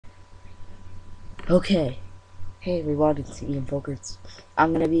Okay. Hey everyone, it's Ian Folkerts.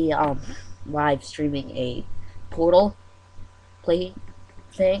 I'm gonna be live streaming a Portal play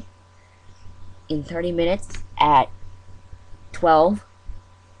thing in 30 minutes at 12,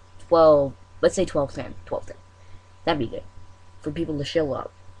 12, let's say 12:10, 12:10. That'd be good for people to show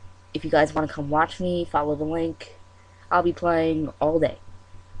up. If you guys want to come watch me, follow the link. I'll be playing all day.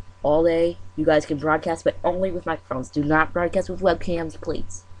 All day. You guys can broadcast, but only with microphones. Do not broadcast with webcams,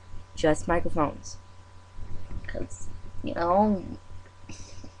 please. Just microphones. Because, you know,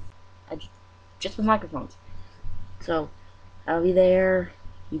 I, just with microphones. So, I'll be there.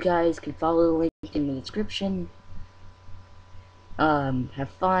 You guys can follow the link in the description. Have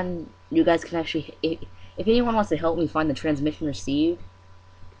fun. You guys can actually, if anyone wants to help me find the transmission received,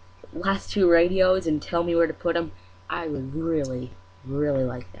 last two radios, and tell me where to put them, I would really, really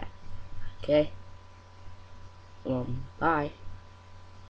like that. Okay? Bye.